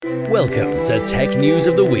Welcome to Tech News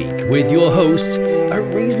of the Week with your host, a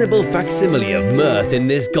reasonable facsimile of mirth in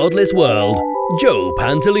this godless world, Joe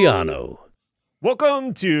Pantoliano.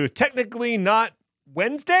 Welcome to Technically Not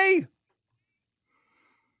Wednesday?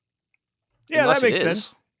 Yeah, Unless that makes it is.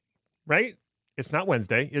 sense. Right? It's not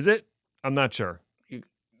Wednesday, is it? I'm not sure. You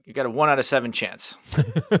got a 1 out of 7 chance.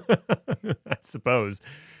 I suppose.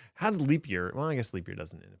 How does leap year? Well, I guess leap year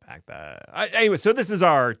doesn't impact that. Anyway, so this is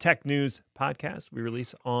our tech news podcast we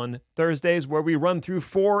release on Thursdays where we run through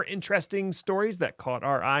 4 interesting stories that caught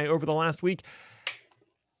our eye over the last week.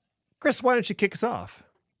 Chris, why don't you kick us off?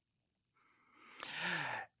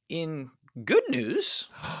 In good news,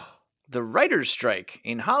 the writer's strike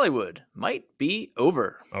in Hollywood might be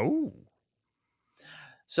over. Oh.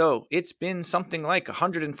 So it's been something like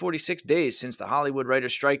 146 days since the Hollywood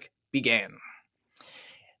writer's strike began.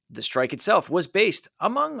 The strike itself was based,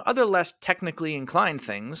 among other less technically inclined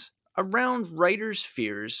things, around writers'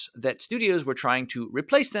 fears that studios were trying to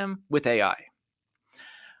replace them with AI.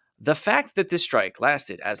 The fact that this strike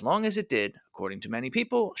lasted as long as it did, according to many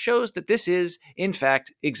people, shows that this is, in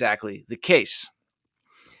fact, exactly the case.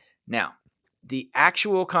 Now, the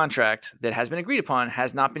actual contract that has been agreed upon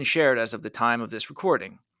has not been shared as of the time of this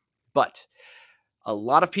recording, but a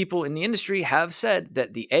lot of people in the industry have said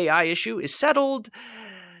that the AI issue is settled,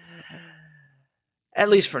 at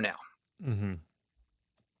least for now. Mm-hmm.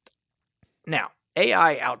 Now,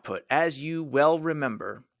 AI output, as you well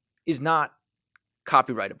remember, is not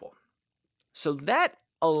copyrightable. So that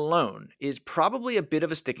alone is probably a bit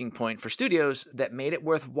of a sticking point for studios that made it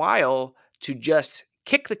worthwhile to just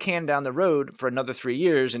kick the can down the road for another 3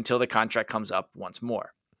 years until the contract comes up once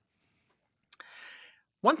more.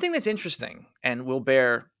 One thing that's interesting and will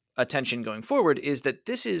bear attention going forward is that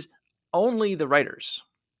this is only the writers.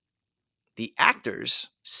 The actors,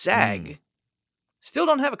 SAG, still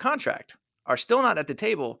don't have a contract, are still not at the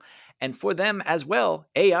table, and for them as well,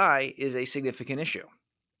 AI is a significant issue.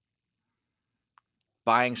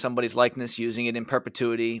 Buying somebody's likeness, using it in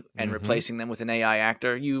perpetuity, and replacing them with an AI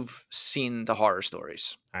actor, you've seen the horror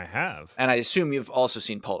stories. I have. And I assume you've also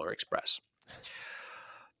seen Polar Express.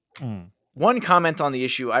 One comment on the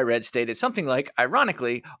issue I read stated something like,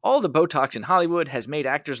 ironically, all the Botox in Hollywood has made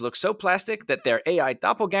actors look so plastic that their AI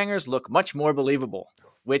doppelgangers look much more believable.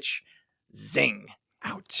 Which, zing.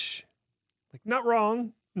 Ouch. Like, not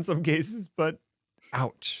wrong in some cases, but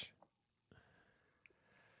ouch.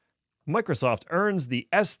 Microsoft earns the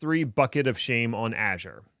S3 bucket of shame on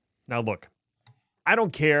Azure. Now look, I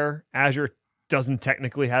don't care. Azure doesn't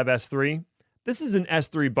technically have S3. This is an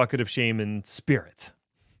S3 bucket of shame in spirit.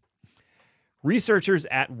 Researchers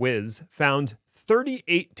at Wiz found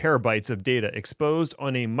 38 terabytes of data exposed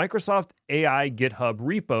on a Microsoft AI GitHub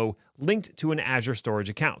repo linked to an Azure storage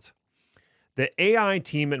account. The AI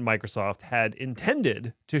team at Microsoft had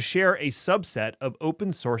intended to share a subset of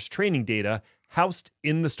open source training data housed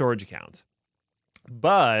in the storage account.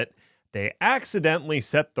 But they accidentally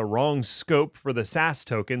set the wrong scope for the SAS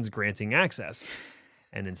tokens granting access.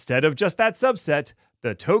 And instead of just that subset,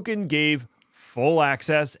 the token gave full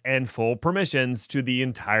access and full permissions to the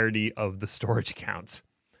entirety of the storage account.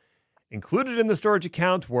 Included in the storage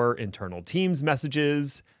account were internal Teams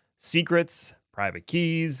messages, secrets, private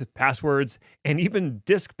keys, passwords, and even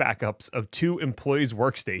disk backups of 2 employees'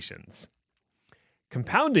 workstations.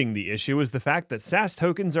 Compounding the issue is the fact that SAS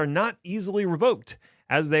tokens are not easily revoked,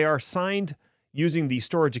 as they are signed using the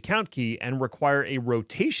storage account key and require a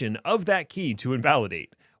rotation of that key to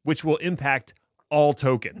invalidate, which will impact all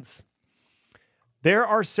tokens. There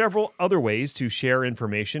are several other ways to share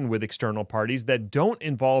information with external parties that don't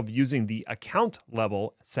involve using the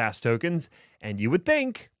account-level SAS tokens, and you would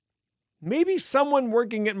think maybe someone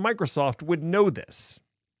working at Microsoft would know this.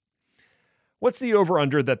 What's the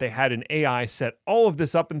over-under that they had an AI set all of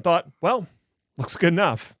this up and thought, well, looks good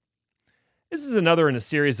enough? This is another in a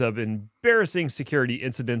series of embarrassing security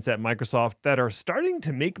incidents at Microsoft that are starting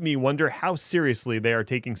to make me wonder how seriously they are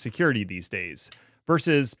taking security these days,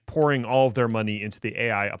 versus pouring all of their money into the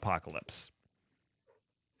AI apocalypse.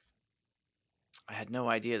 I had no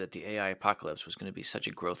idea that the AI apocalypse was going to be such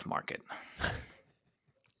a growth market.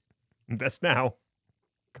 Invest now.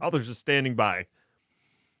 Callers are standing by.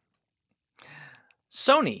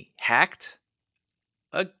 Sony hacked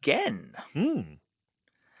again.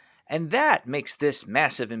 And that makes this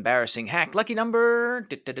massive, embarrassing hack lucky number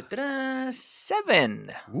 7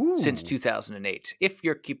 since 2008, if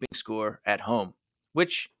you're keeping score at home,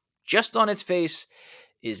 which just on its face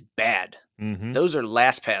is bad. Those are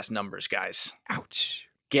LastPass numbers, guys. Ouch.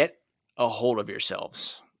 Get a hold of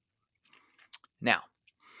yourselves. Now,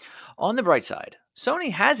 on the bright side, Sony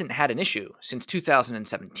hasn't had an issue since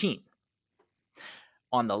 2017.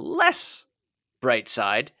 On the less bright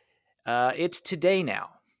side, it's today now.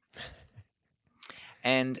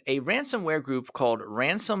 And a ransomware group called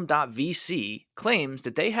ransom.vc claims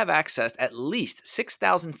that they have accessed at least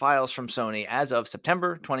 6,000 files from Sony as of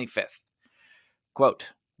September 25th.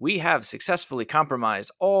 Quote, "We have successfully compromised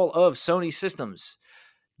all of Sony's systems.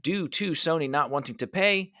 Due to Sony not wanting to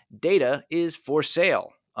pay, data is for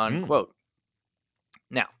sale," unquote.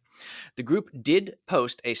 Now, the group did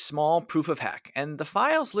post a small proof of hack, and the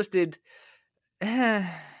files listed,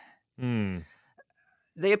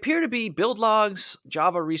 they appear to be build logs,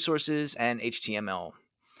 Java resources, and HTML.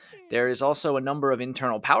 There is also a number of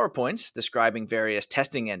internal PowerPoints describing various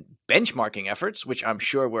testing and benchmarking efforts, which I'm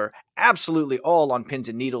sure we're absolutely all on pins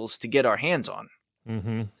and needles to get our hands on.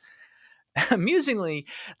 Mm-hmm. Amusingly,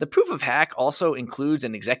 the proof of hack also includes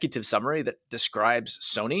an executive summary that describes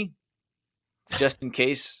Sony, just in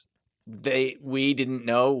case we didn't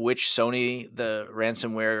know which Sony the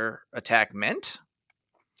ransomware attack meant.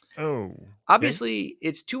 Oh. Obviously,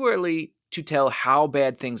 it's too early to tell how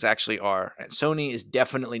bad things actually are, and Sony is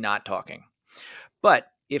definitely not talking.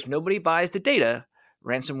 But if nobody buys the data,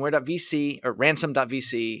 ransom.vc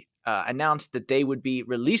announced that they would be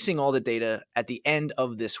releasing all the data at the end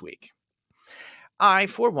of this week. I,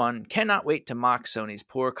 for one, cannot wait to mock Sony's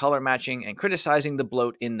poor color matching and criticizing the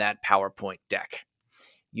bloat in that PowerPoint deck.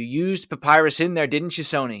 You used papyrus in there, didn't you,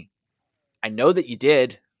 Sony? I know that you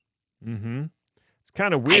did. Mm-hmm. It's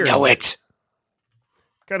kind of weird. I know it.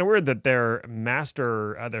 Kind of weird that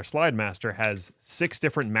their slide master has 6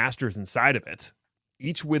 different masters inside of it,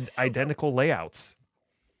 each with identical layouts.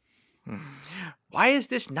 Why is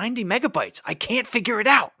this 90 megabytes? I can't figure it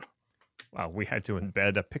out. Wow, we had to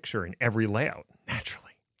embed a picture in every layout,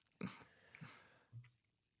 naturally.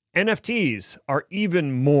 NFTs are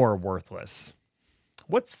even more worthless.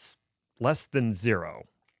 What's less than 0?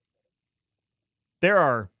 There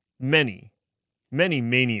are many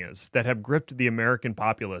manias that have gripped the American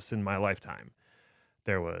populace in my lifetime.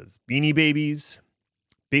 There was Beanie Babies,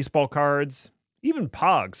 baseball cards, even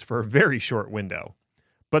Pogs for a very short window.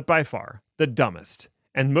 But by far, the dumbest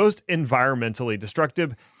and most environmentally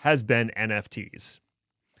destructive has been NFTs.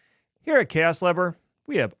 Here at Chaos Lever,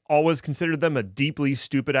 we have always considered them a deeply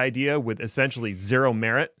stupid idea with essentially 0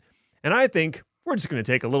 merit, and I think we're just going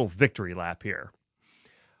to take a little victory lap here.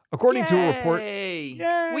 According to a report...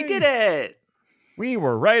 Yay! We did it! We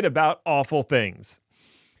were right about awful things.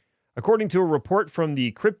 According to a report from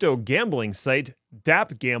the crypto gambling site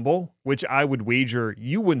Dap Gamble, which I would wager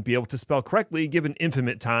you wouldn't be able to spell correctly given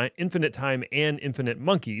infinite time, and infinite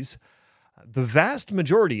monkeys, the vast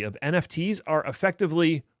majority of NFTs are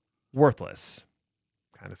effectively worthless.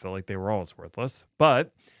 Kind of felt like they were always worthless,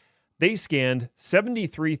 but they scanned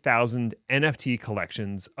 73,000 NFT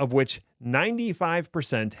collections, of which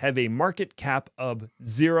 95% have a market cap of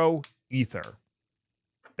 0 Ether.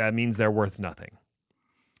 That means they're worth nothing.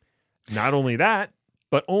 Not only that,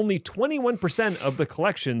 but only 21% of the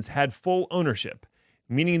collections had full ownership,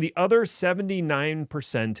 meaning the other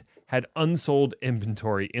 79% had unsold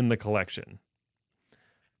inventory in the collection.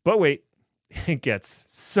 But wait, it gets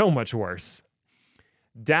so much worse.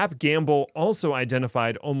 Dap Gamble also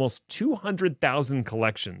identified almost 200,000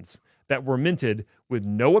 collections that were minted with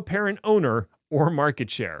no apparent owner or market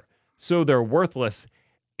share, so they're worthless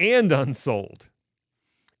and unsold.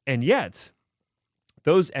 And yet,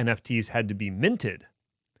 those NFTs had to be minted,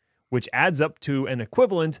 which adds up to an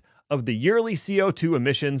equivalent of the yearly CO2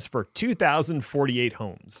 emissions for 2,048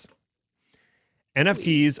 homes.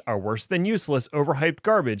 NFTs are worse than useless, overhyped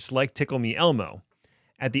garbage like Tickle Me Elmo.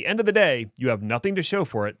 At the end of the day, you have nothing to show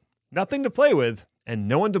for it, nothing to play with, and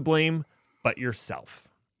no one to blame but yourself.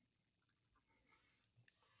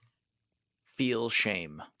 Feel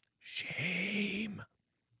shame. Shame.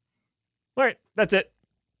 All right, that's it.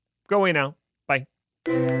 Go away now. Bye.